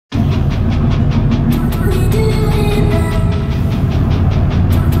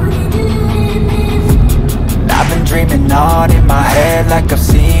going on in my head like I've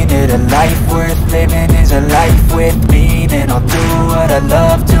seen it. A life worth living is a life with meaning. I'll do what I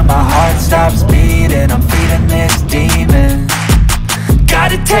love till my heart stops beating. I'm feeding this demon.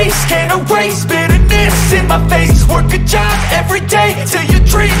 Got a taste, can't erase bitterness in my face. Work a job every day till your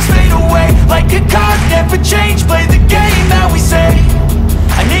dreams fade away. Like a card, never change, play the game that we say.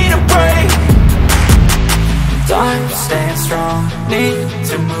 I need a break. I'm staying strong, need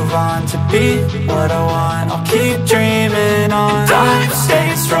to move on to be what I want. I'll keep dreaming on. I'm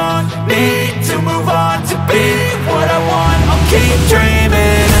staying strong, need to move on to be what I want. I'll keep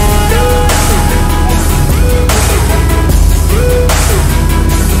dreaming on.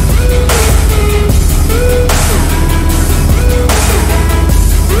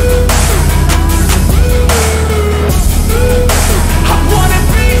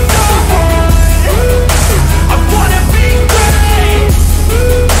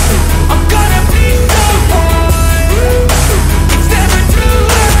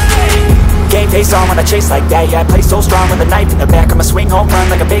 Face on when I chase like that, yeah, I play so strong with a knife in the back. I'ma swing home run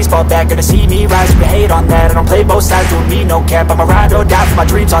like a baseball bat. Gonna see me rise, you can hate on that. I don't play both sides, doing me no cap. I'ma ride or die for my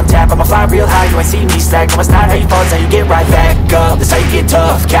dreams on tap. I'ma fly real high, you ain't see me slack. No, it's not how you fall, it's how you get right back up. That's how you get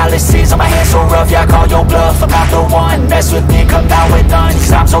tough, calluses on my hands so rough. Yeah, I call your bluff, I'm not the one. Mess with me, come down with none.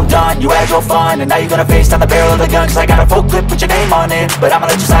 Cause I'm so done, you had your fun. And now you're gonna face down the barrel of the gun. Cause I got a full clip, put your name on it. But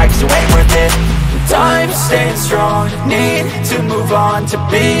I'ma let you slide cause you ain't worth it. I'm staying strong, need to move on to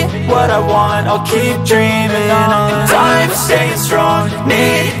be what I want. I'll keep dreaming on. I'm staying strong,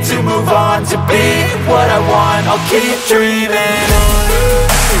 need to move on to be what I want. I'll keep dreaming on.